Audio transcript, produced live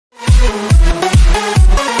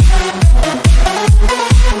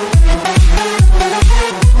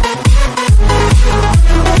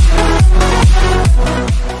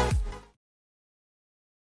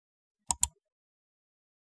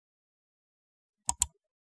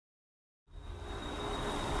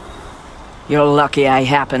You're lucky I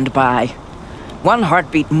happened by. One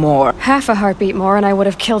heartbeat more. Half a heartbeat more and I would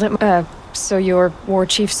have killed it. So you're War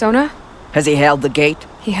Chief Sona? Has he held the gate?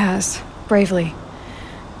 He has. Bravely.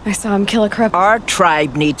 I saw him kill a corrupt... Our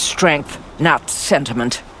tribe needs strength, not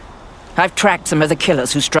sentiment. I've tracked some of the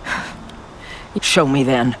killers who struck... Show me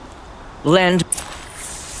then. Lend...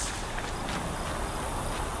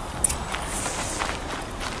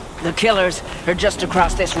 The killers are just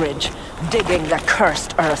across this ridge, digging the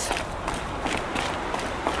cursed earth.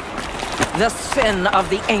 The sin of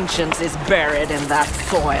the ancients is buried in that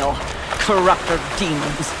soil. Corrupter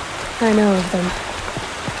demons. I know of them.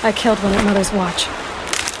 I killed one at Mother's Watch.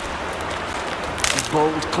 A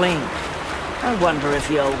bold claim. I wonder if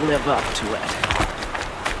you'll live up to it.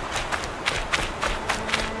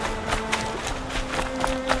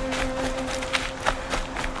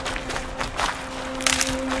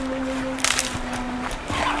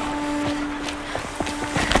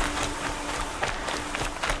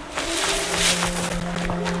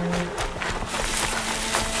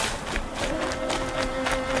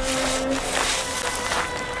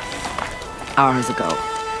 Hours ago,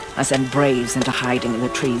 I sent Braves into hiding in the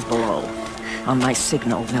trees below. On my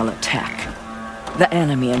signal, they'll attack. The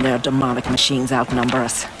enemy and their demonic machines outnumber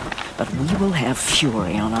us, but we will have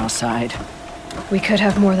fury on our side. We could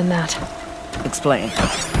have more than that. Explain.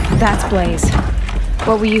 That's Blaze.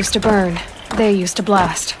 What we used to burn, they used to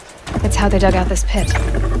blast. It's how they dug out this pit.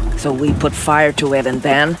 So we put fire to it and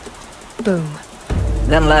then? Boom.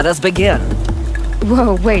 Then let us begin.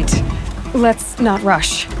 Whoa, wait. Let's not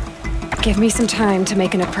rush. Give me some time to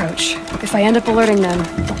make an approach. If I end up alerting them,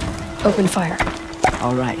 open fire.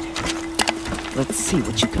 All right. Let's see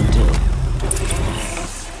what you can do.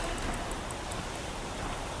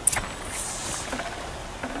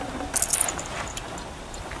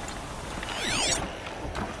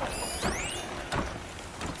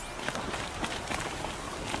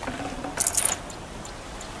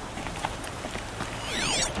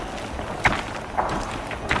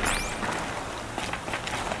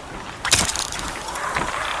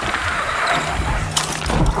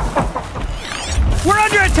 We're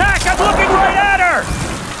under attack! I'm looking right at her!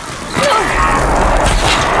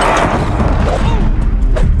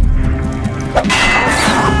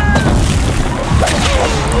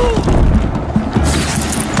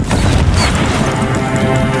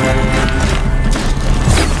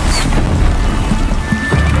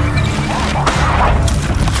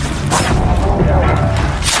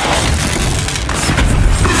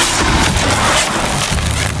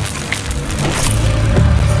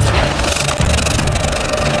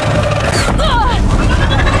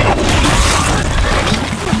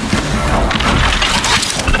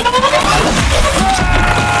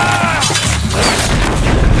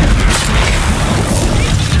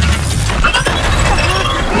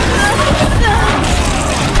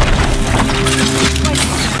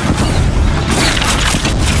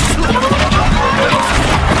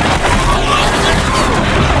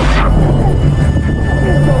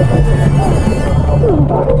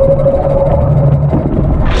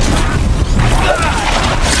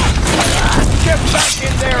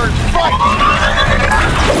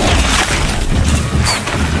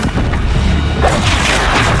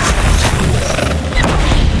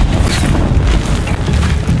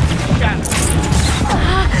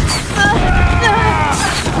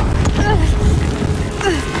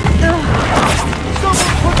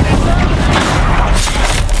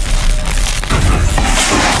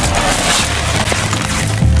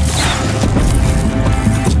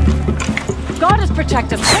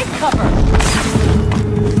 Protect us. Take cover.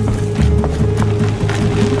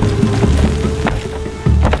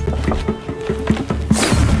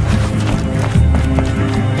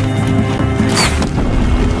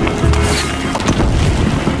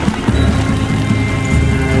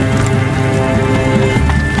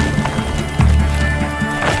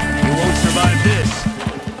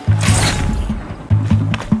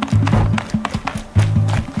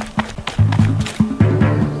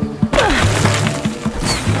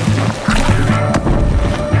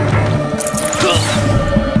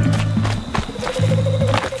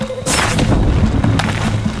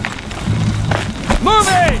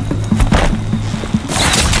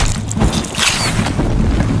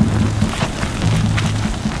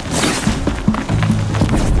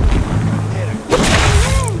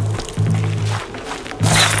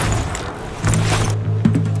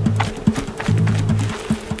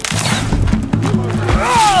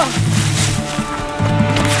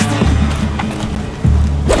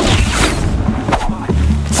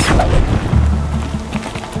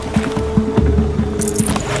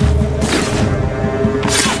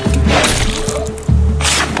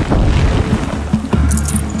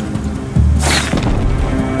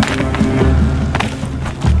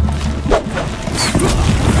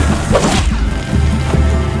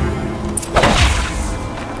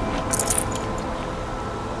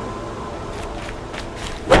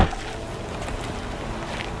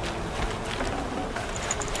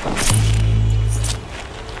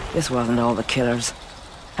 This wasn't all the killers.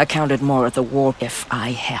 I counted more at the war. If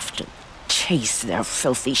I have to chase their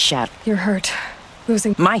filthy shadow. You're hurt.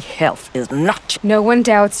 Losing. My health is not. No one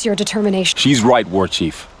doubts your determination. She's right, War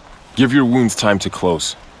Chief. Give your wounds time to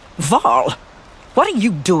close. Val, what are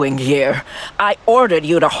you doing here? I ordered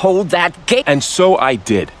you to hold that gate. And so I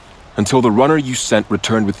did. Until the runner you sent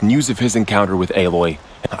returned with news of his encounter with Aloy.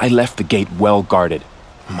 I left the gate well guarded.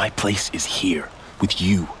 My place is here. With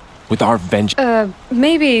you. With our vengeance.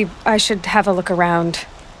 Maybe I should have a look around.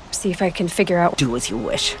 See if I can figure out. Do as you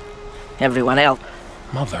wish. Everyone else.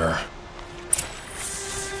 Mother.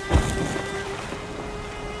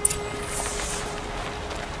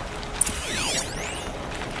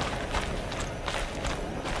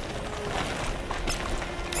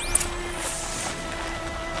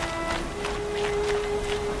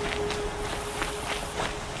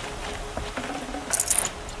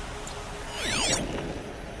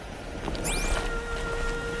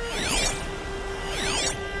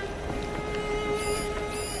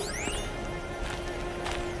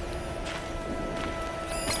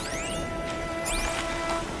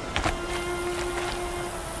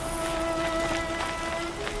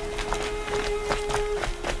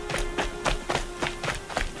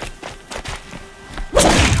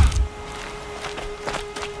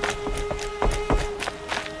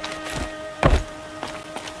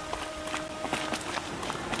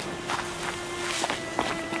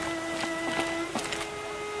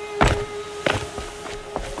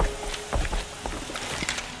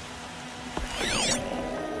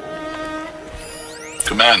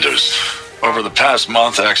 Commanders, over the past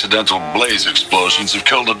month, accidental blaze explosions have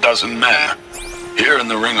killed 12 men. Here in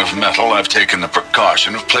the Ring of Metal, I've taken the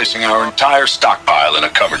precaution of placing our entire stockpile in a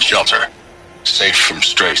covered shelter, safe from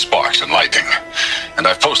stray sparks and lightning, and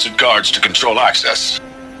I've posted guards to control access.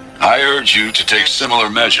 I urge you to take similar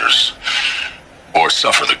measures, or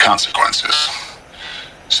suffer the consequences.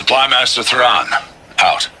 Supply Master Thran,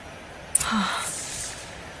 out.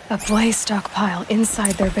 A blaze stockpile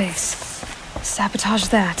inside their base. Sabotage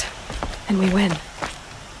that, and we win.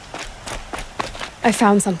 I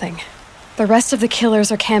found something. The rest of the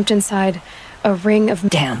killers are camped inside a ring of...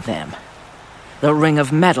 Damn them. The Ring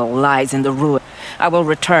of Metal lies in the ruin. I will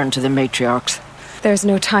return to the matriarchs. There's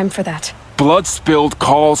no time for that. Blood spilled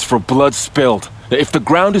calls for blood spilled. If the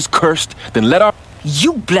ground is cursed, then let our...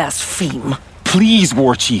 You blaspheme! Please,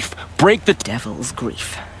 War Chief, break the... Devil's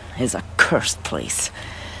Grief is a cursed place.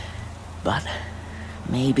 But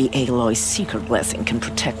maybe Aloy's secret blessing can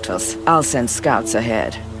protect us. I'll send scouts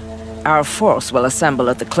ahead. Our force will assemble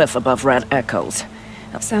at the cliff above Red Echoes.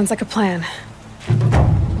 Sounds like a plan.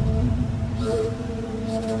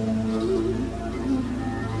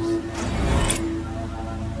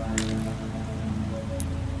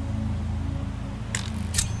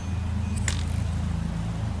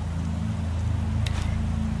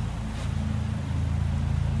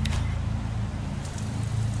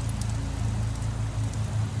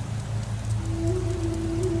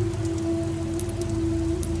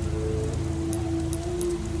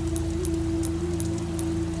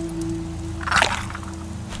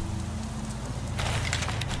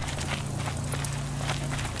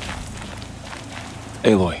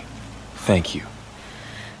 Aloy, thank you.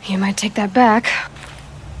 You might take that back.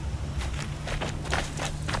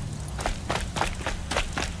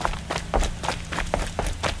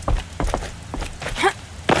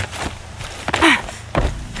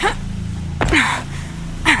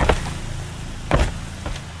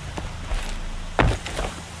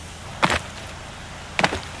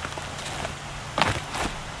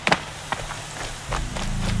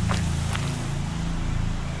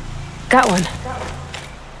 Got one.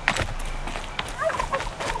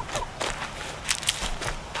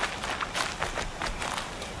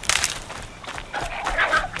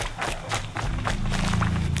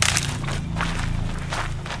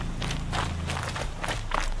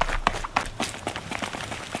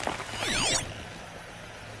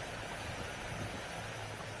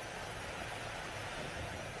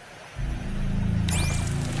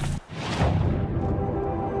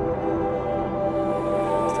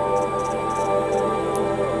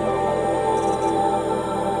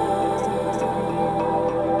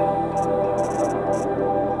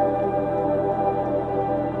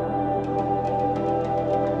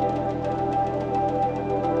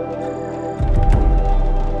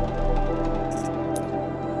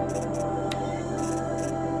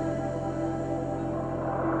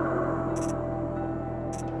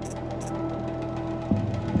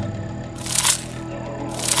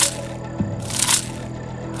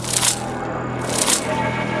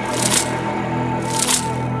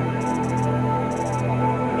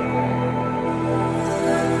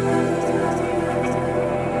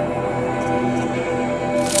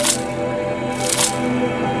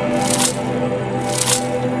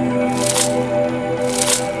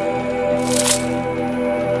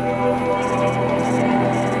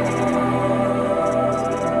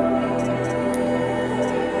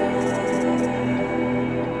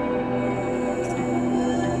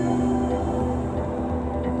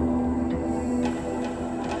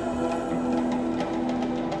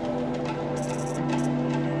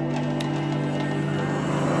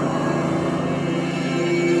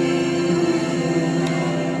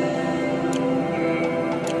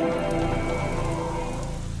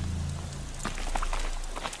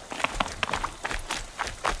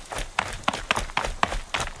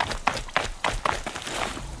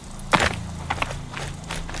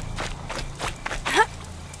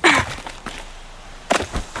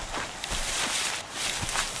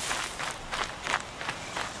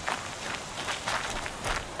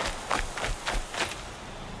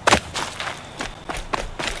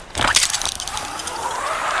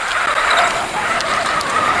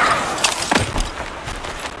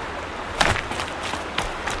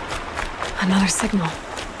 Another signal.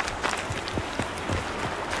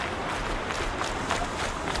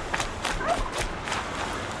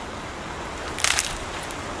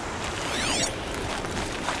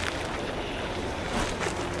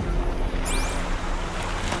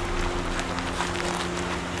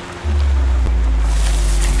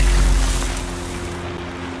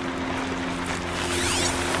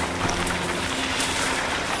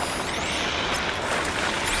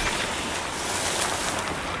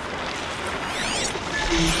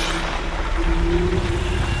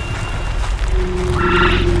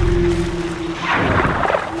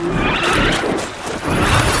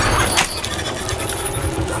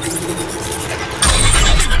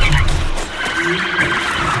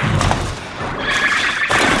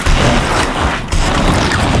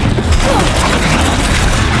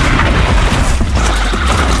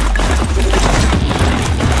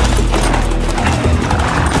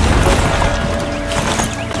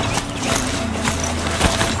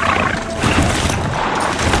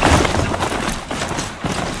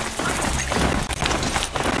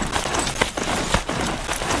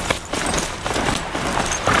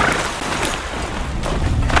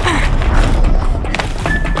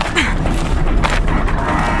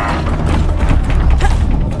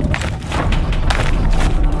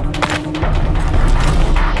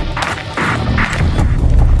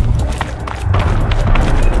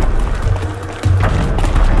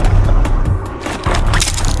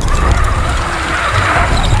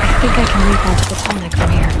 I can leap onto the TallNeck from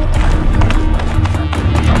here.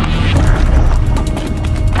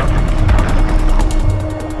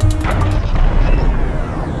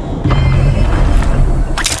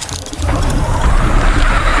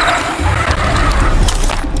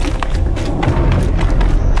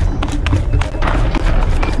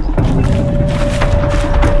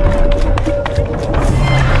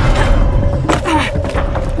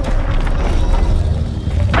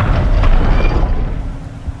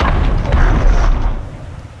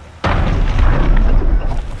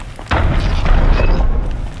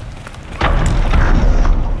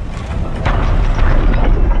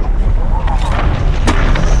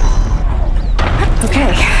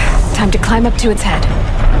 Time to climb up to its head.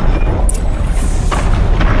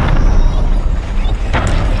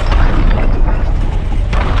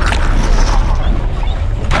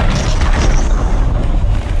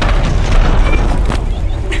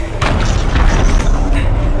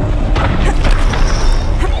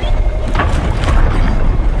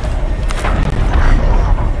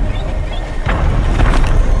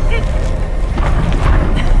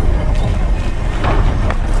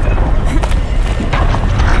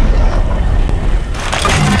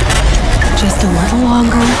 Just a little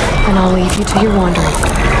longer, and I'll leave you to your wandering.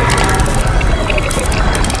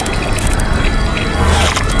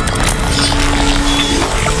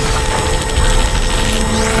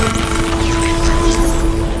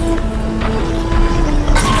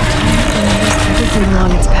 Everything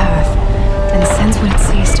along its path, and sends what it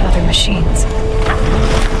sees to other machines.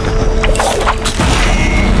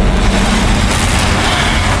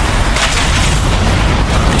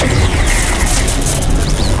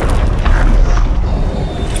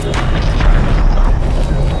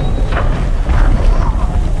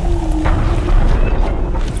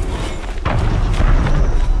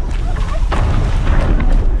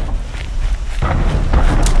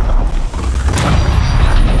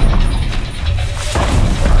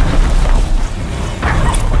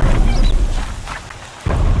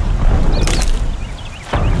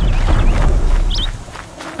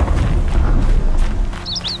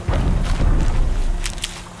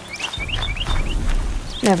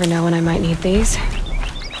 Never know when I might need these.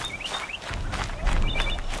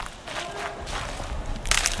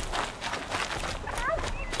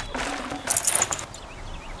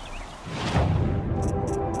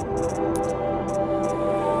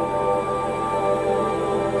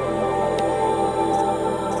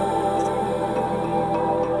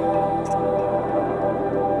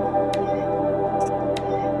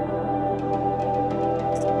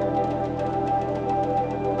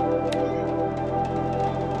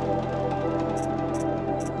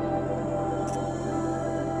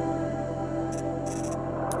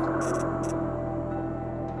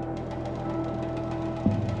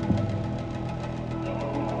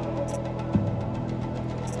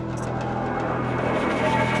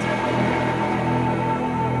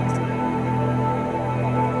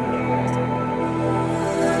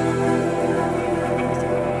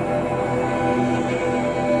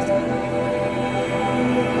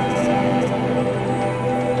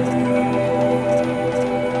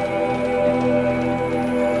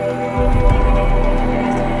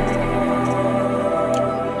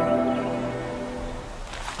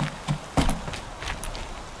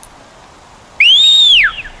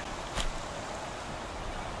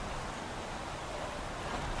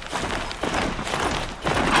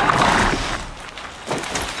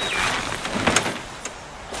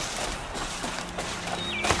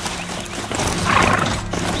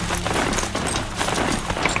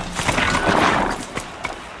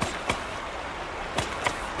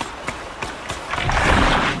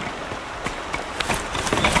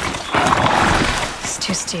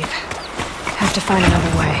 have to find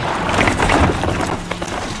another way.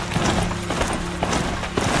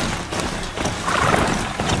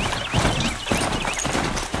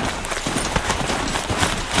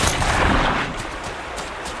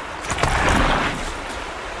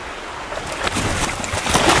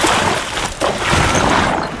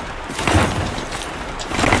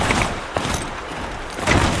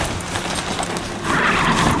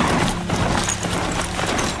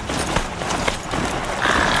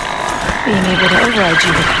 Being able to override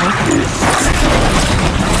you would help.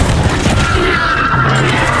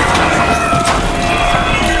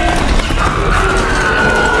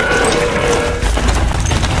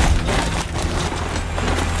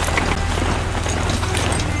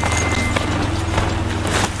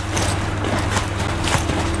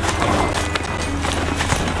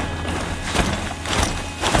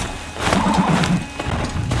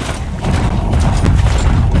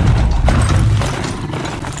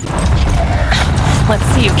 Let's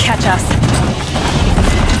see you catch us.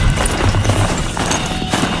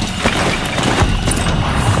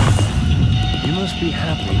 You must be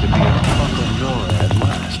happy to be on top of Nora at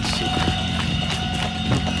last, Seeker.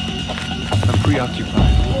 I'm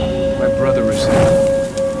preoccupied. My brother is there.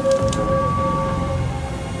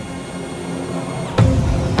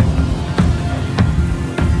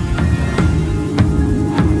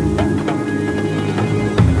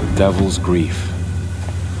 Devil's grief.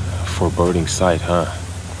 Foreboding sight, huh?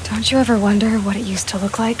 Don't you ever wonder what it used to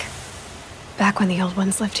look like? Back when the old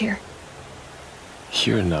ones lived here.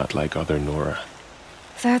 You're not like other Nora.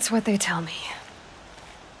 That's what they tell me.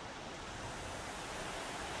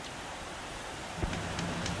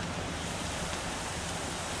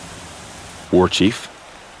 War Chief?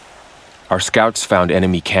 Our scouts found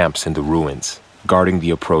enemy camps in the ruins, guarding the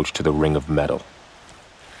approach to the Ring of Metal.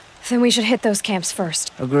 Then we should hit those camps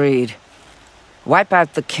first. Agreed. Wipe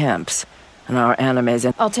out the camps, and our enemies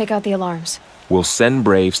and... I'll take out the alarms. We'll send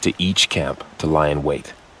Braves to each camp to lie in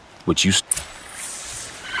wait, which you...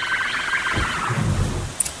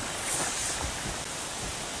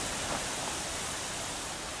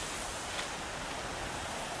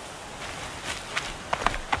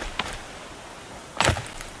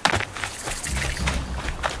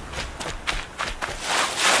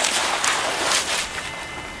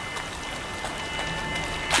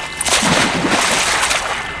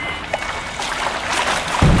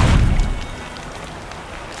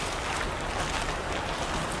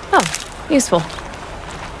 Useful.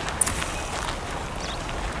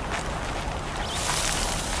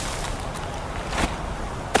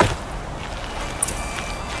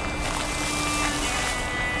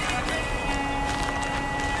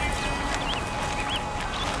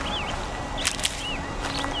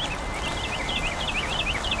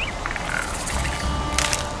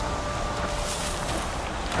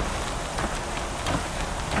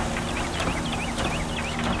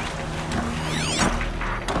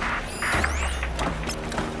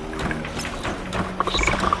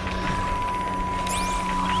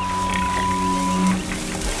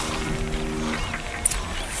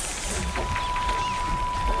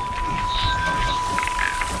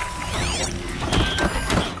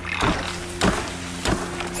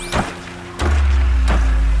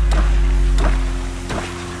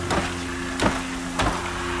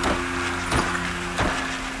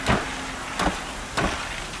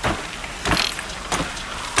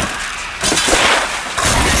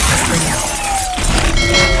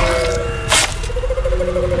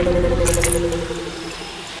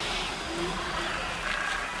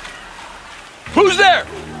 Who's there?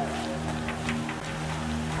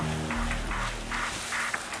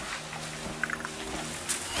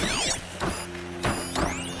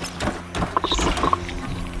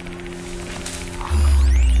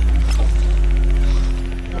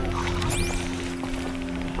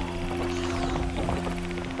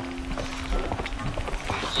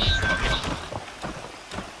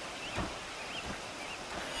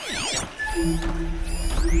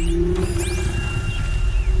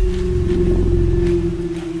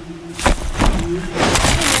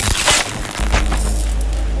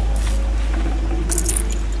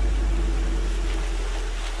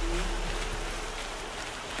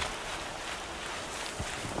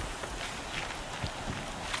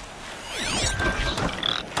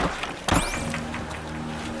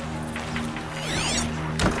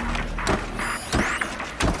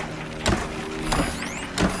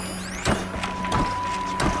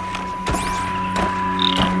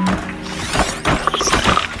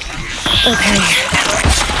 Okay.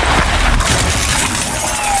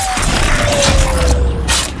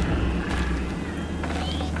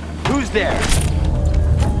 Who's there?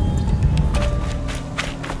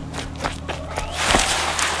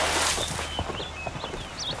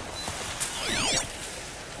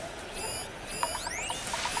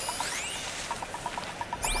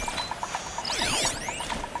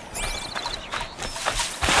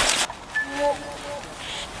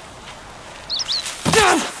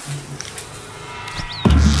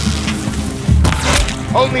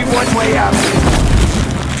 Only one way out.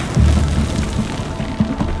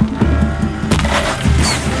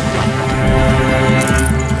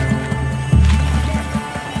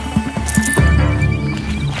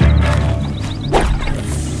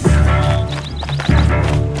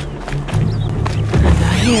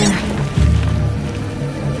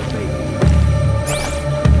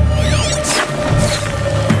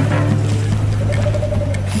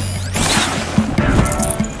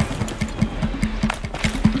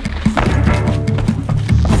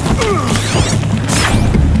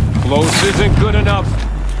 Close isn't good enough.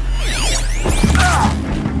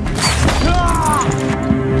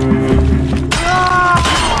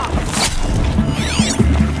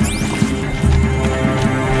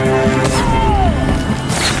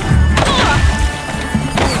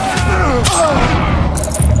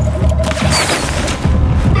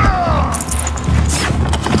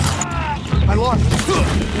 I lost.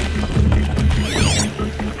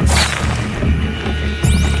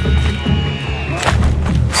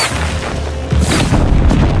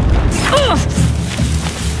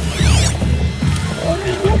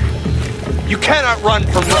 You cannot run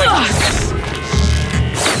from righteousness.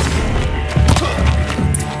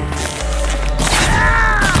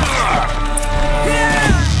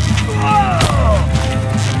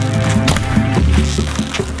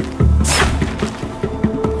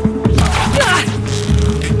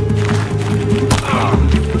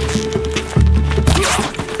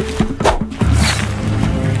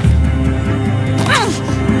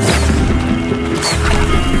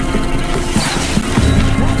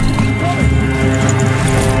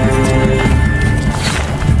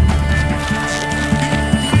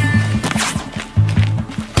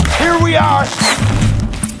 We are.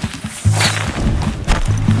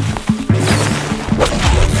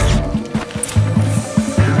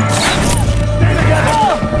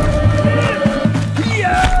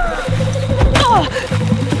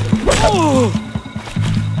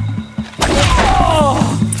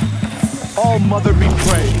 All Mother be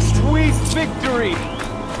praised. Sweet victory.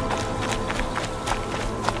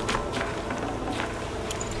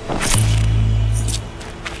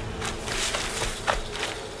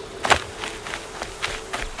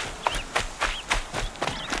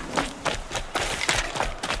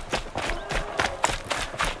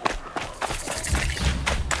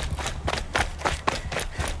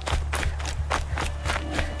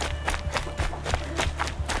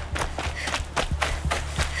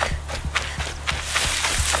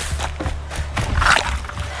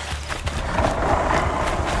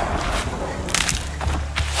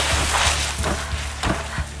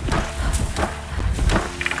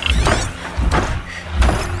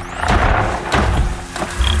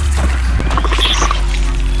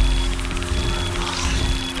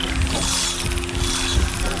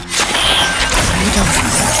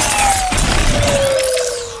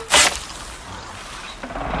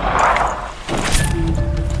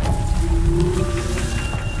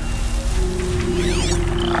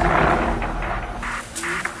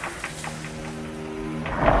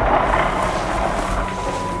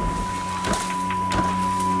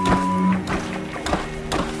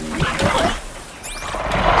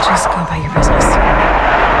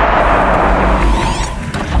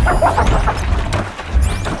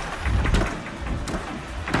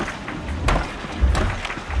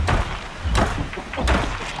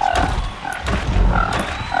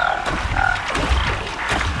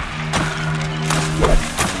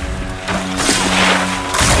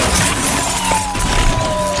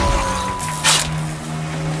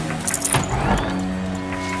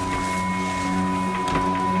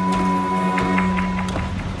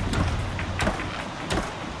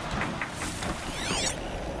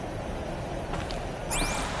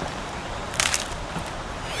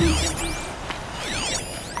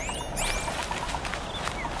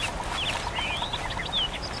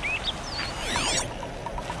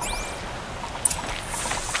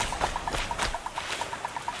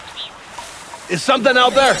 Is something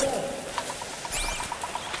out there?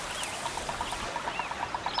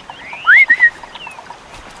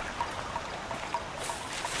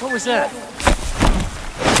 What was that?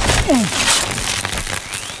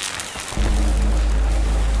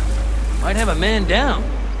 Might have a man down.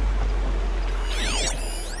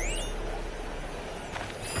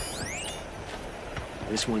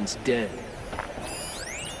 This one's dead.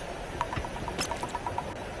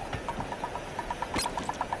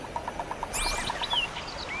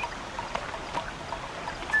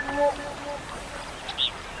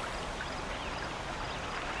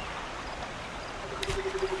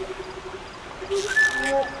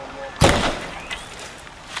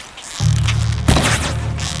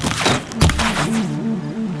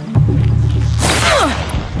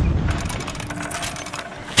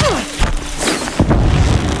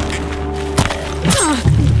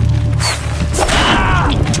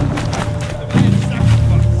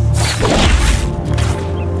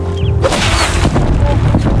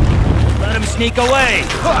 sneak away.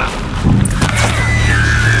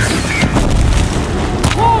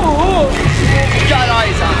 Got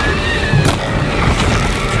eyes on him.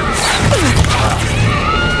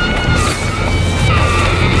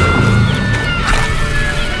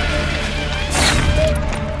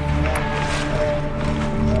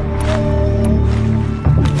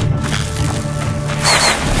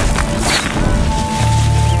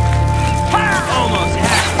 Almost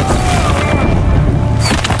had it.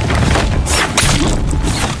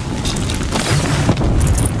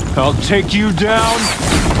 I'll take you down.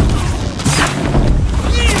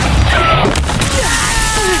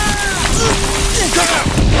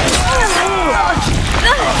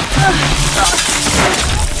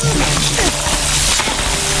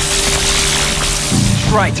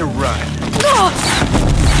 Try to run.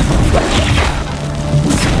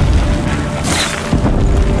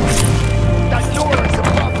 That Nora is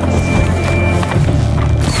above us.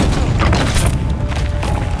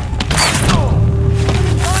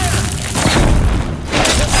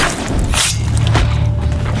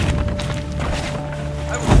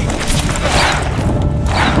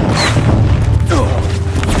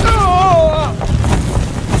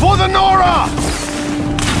 For the Nora!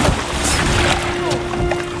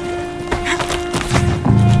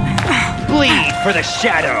 Bleed for the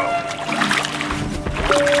shadow.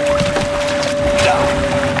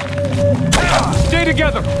 Stay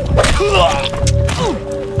together.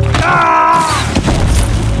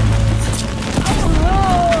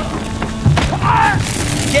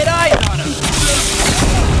 Get eyes on him.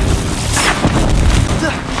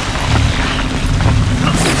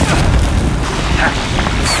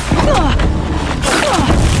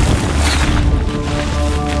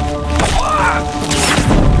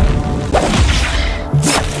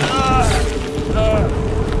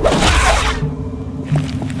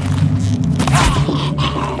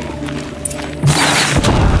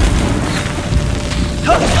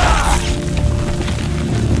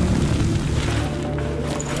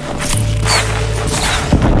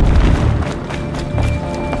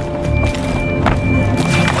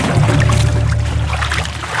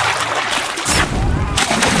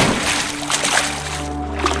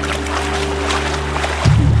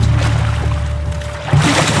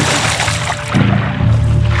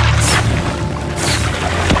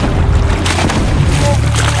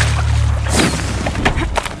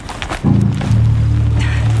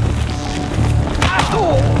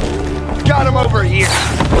 Got him over here.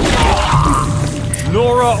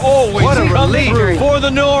 Nora always What a comes relief. through for the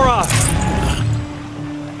Nora.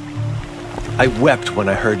 I wept when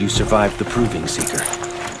I heard you survived the Proving Seeker.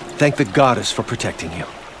 Thank the goddess for protecting you.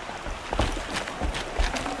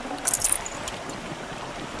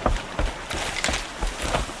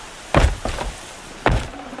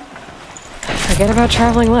 Forget about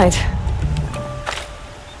traveling light.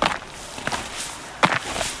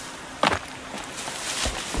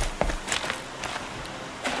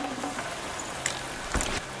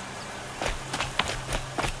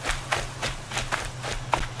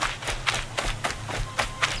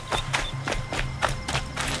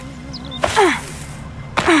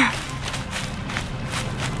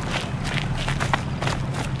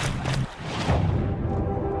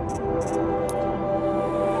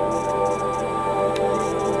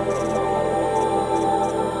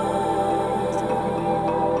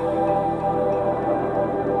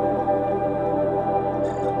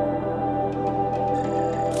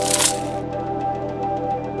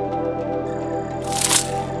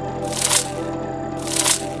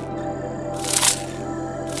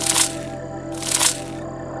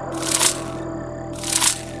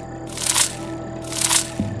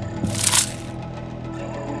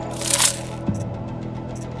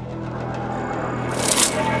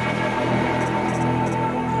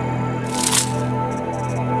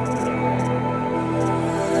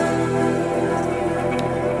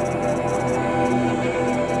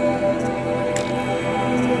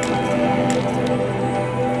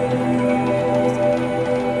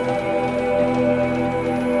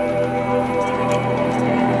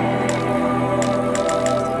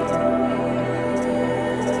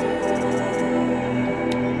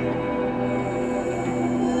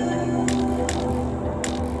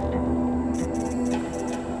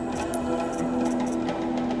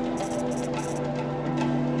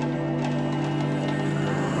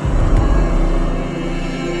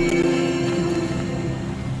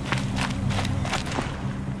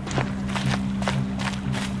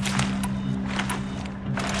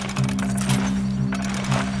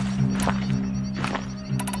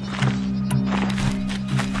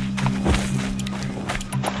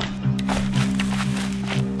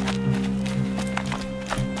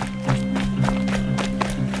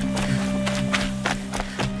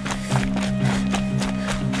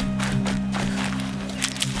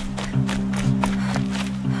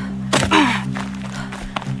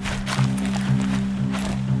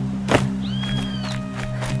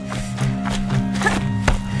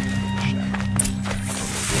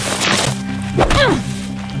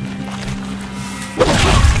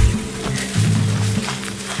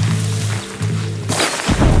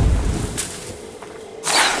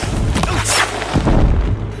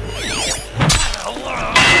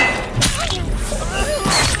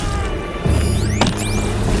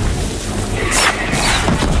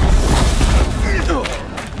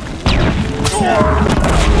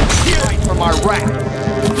 my rack.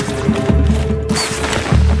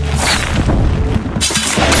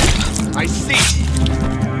 I see.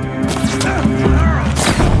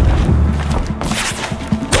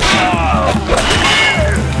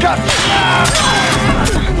 Got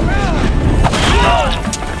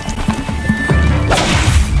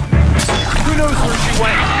Who knows where she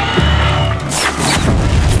went?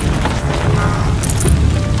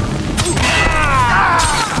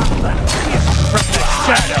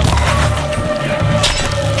 Shadow.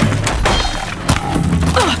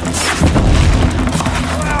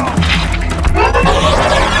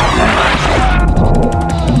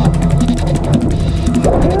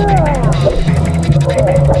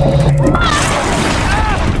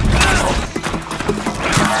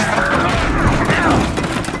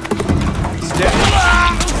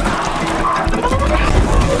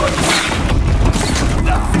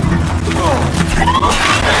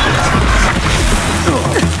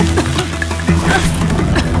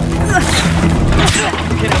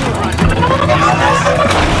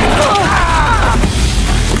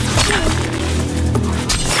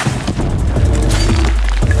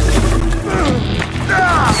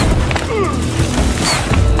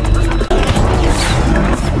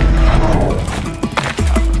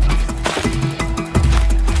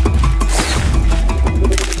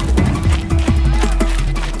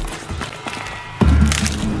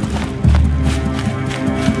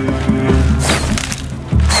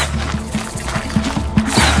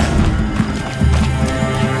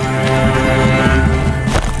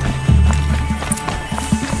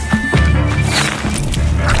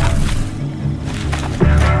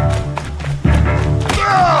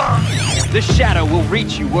 This shadow will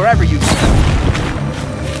reach you wherever you go.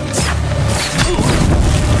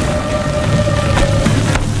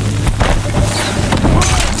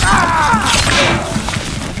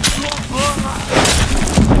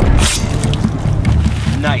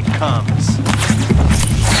 Night comes.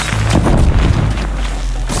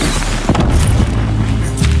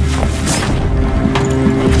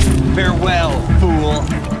 Farewell, fool.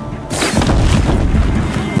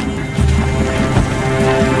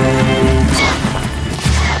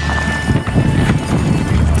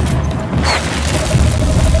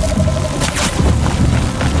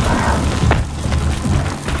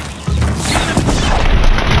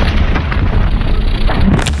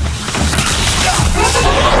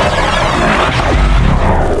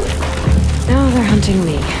 Hunting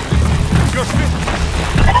me.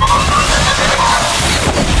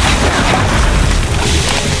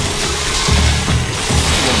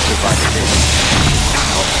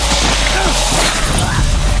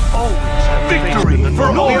 victory for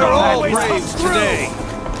all braves today.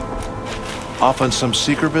 Off on some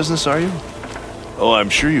seeker business, are you? Oh, I'm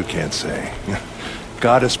sure you can't say.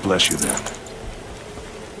 Goddess bless you then.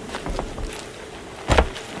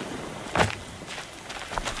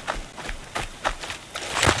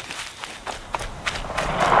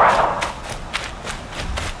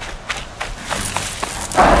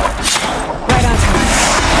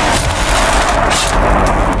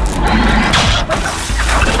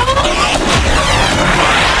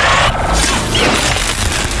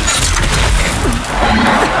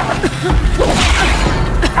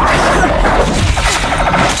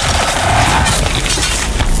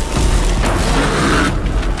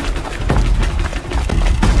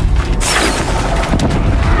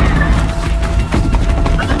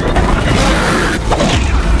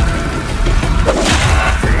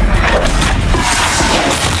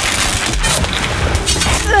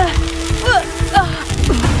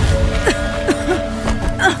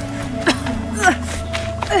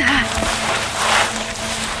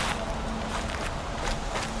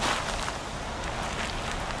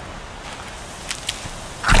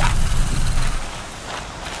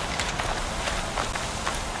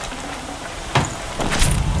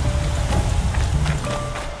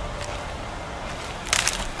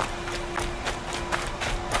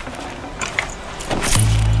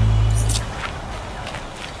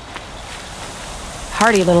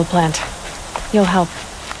 Hardy little plant. You'll help.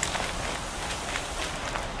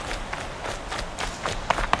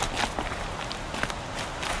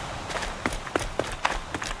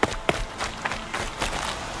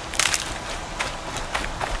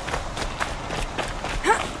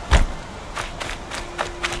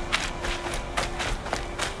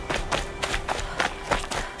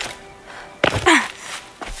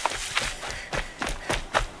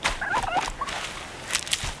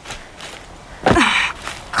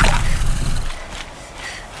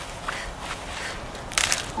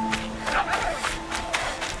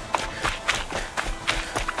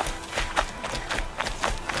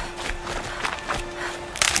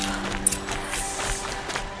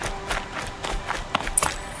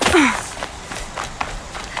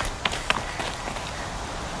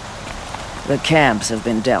 The camps have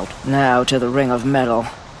been dealt. Now to the ring of metal.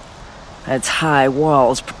 Its high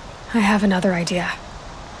walls... I have another idea.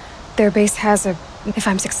 Their base has a... If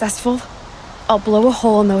I'm successful, I'll blow a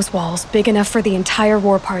hole in those walls big enough for the entire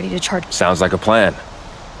war party to charge. Sounds like a plan.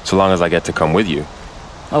 So long as I get to come with you.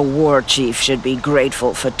 A war chief should be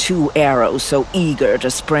grateful for 2 arrows so eager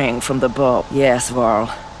to spring from the bow. Yes,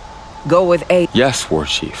 Varl. Go with A. Yes, War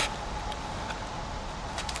Chief.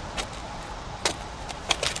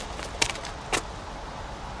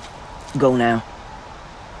 Go now.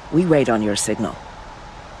 We wait on your signal.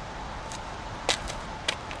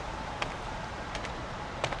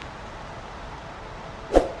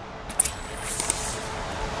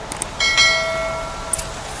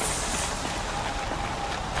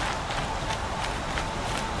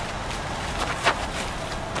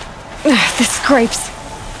 This scrapes.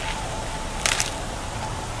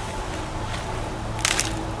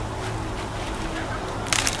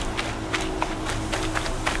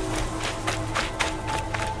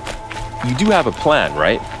 You do have a plan,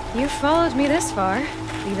 right? You followed me this far,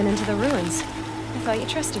 even into the ruins. I thought you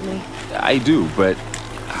trusted me. I do, but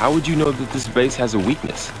how would you know that this base has a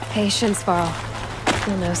weakness? Patience, Varl.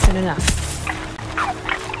 You'll know soon enough.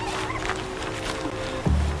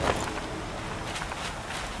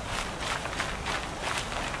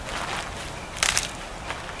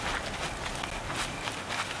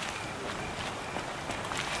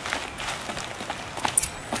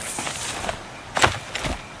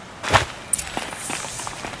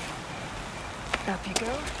 Up you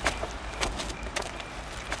go.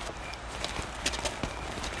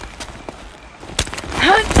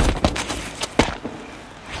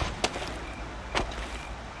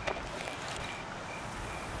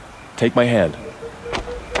 Take my hand.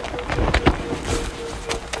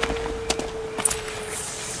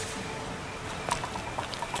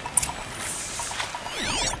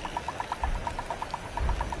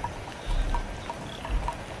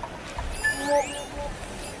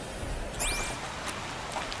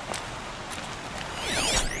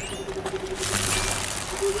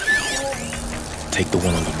 Take the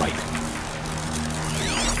one on the right.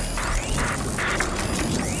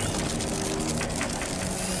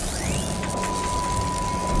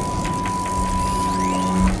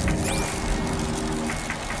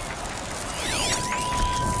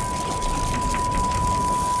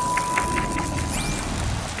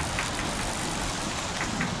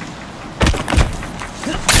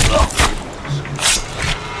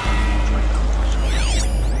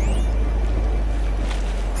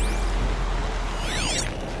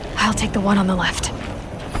 I'll take the one on the left.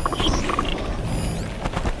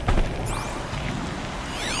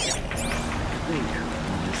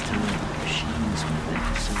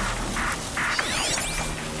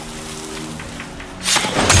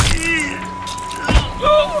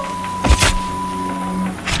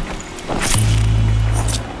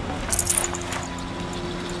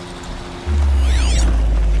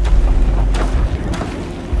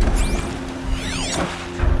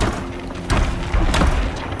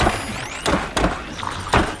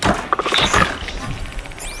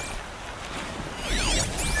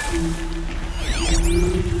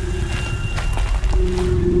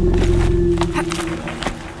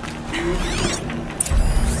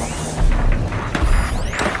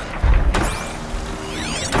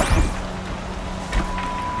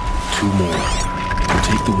 Two more.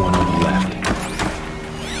 Take the one on the left.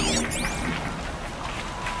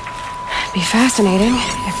 Be fascinating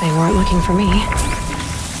if they weren't looking for me.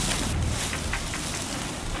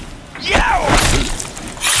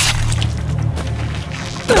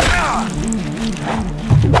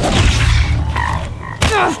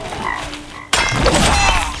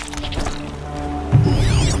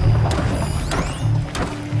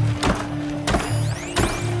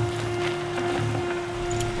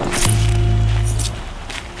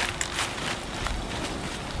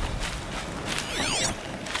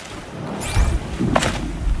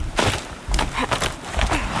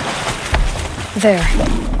 There.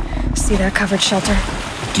 See that covered shelter?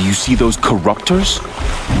 Do you see those corruptors?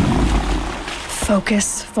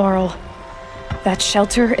 Focus, Varl. That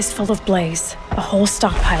shelter is full of blaze, a whole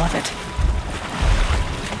stockpile of it.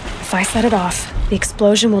 If I set it off, the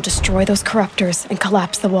explosion will destroy those corruptors and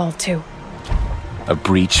collapse the wall too. A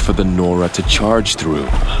breach for the Nora to charge through.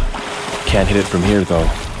 Can't hit it from here though.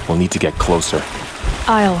 We'll need to get closer.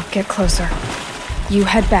 I'll get closer. You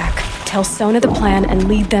head back, tell Sona the plan, and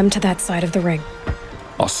lead them to that side of the ring.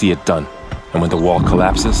 I'll see it done. And when the wall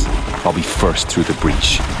collapses, I'll be first through the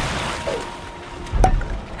breach.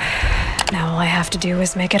 Now all I have to do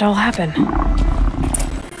is make it all happen. If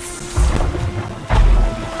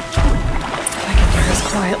I can do this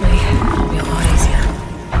quietly, I'll be able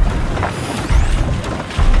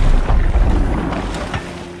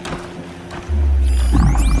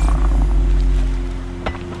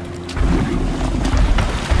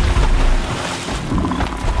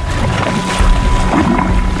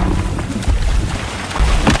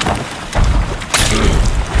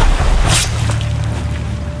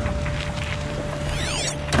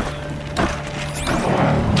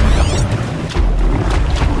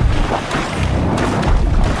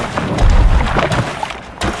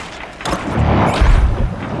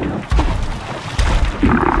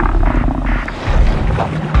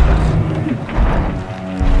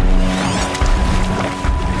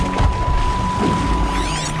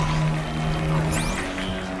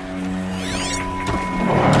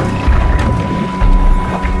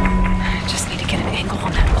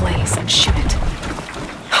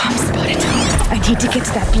Need to get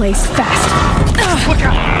to that blaze fast. Look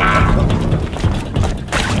out!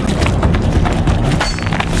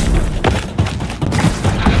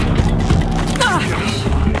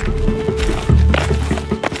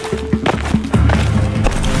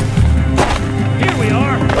 Here we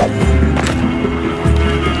are.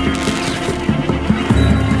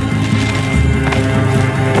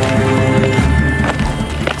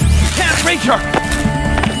 Can't reach her.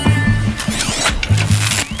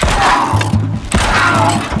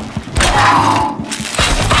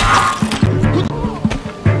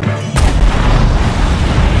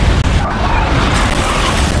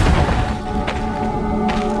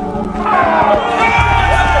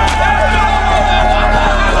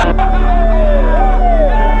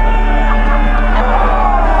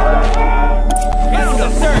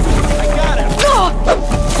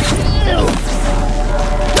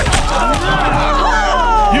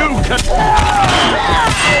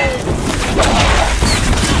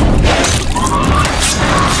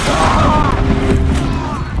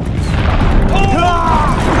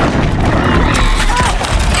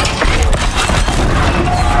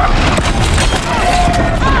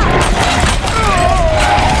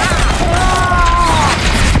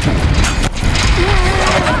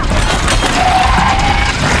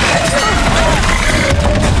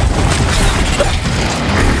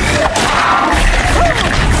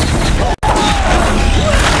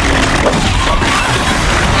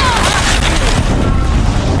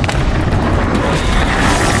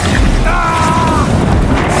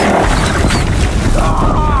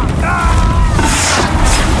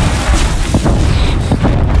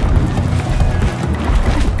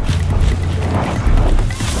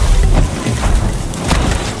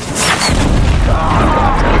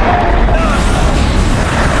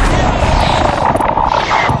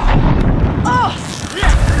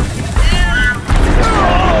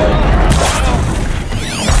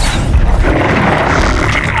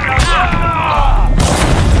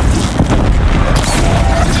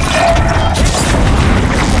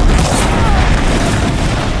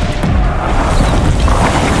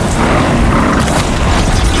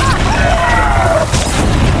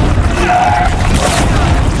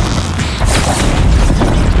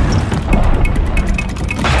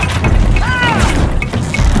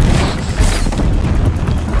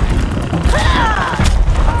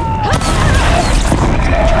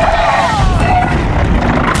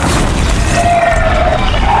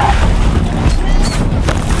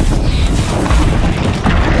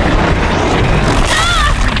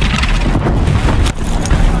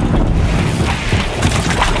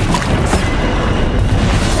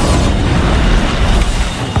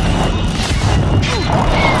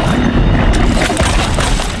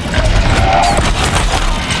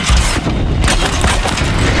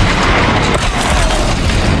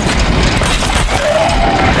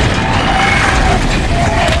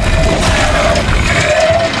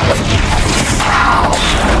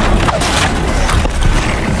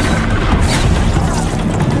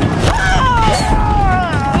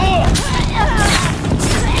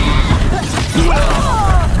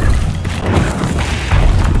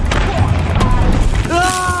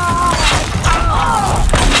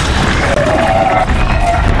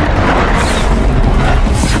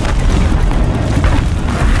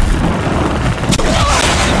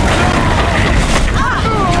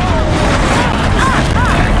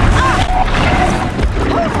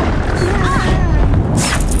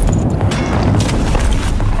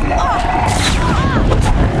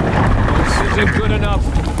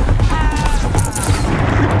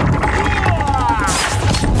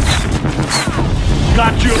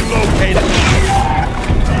 Got you located.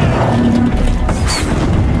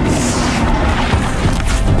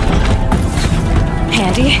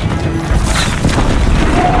 Handy.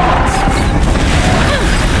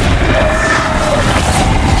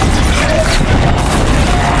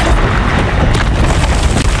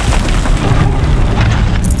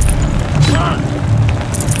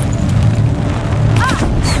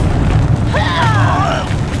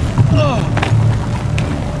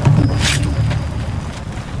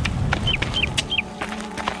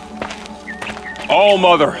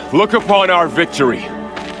 All-Mother, look upon our victory.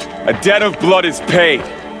 A debt of blood is paid.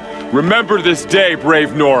 Remember this day,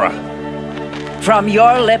 brave Nora. From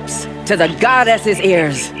your lips to the goddess's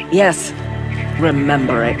ears. Yes,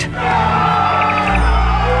 remember it.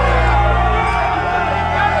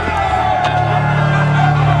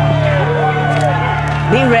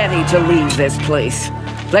 ready to leave this place.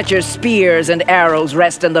 Let your spears and arrows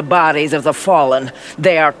rest in the bodies of the fallen.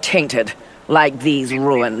 They are tainted, like these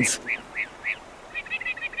ruins.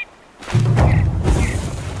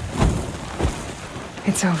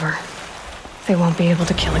 It's over. They won't be able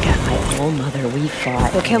to kill again. My whole mother, we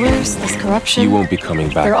fought. The killers, this corruption... You won't be coming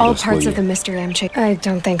back. They're all with us, parts will of the you? mystery I'm chasing. I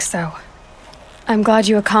don't think so. I'm glad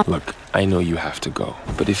you accomplished... Look, I know you have to go,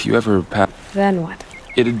 but if you ever Then what?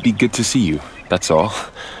 it'd be good to see you, that's all.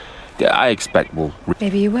 Yeah, I expect we'll...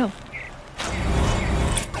 Maybe you will.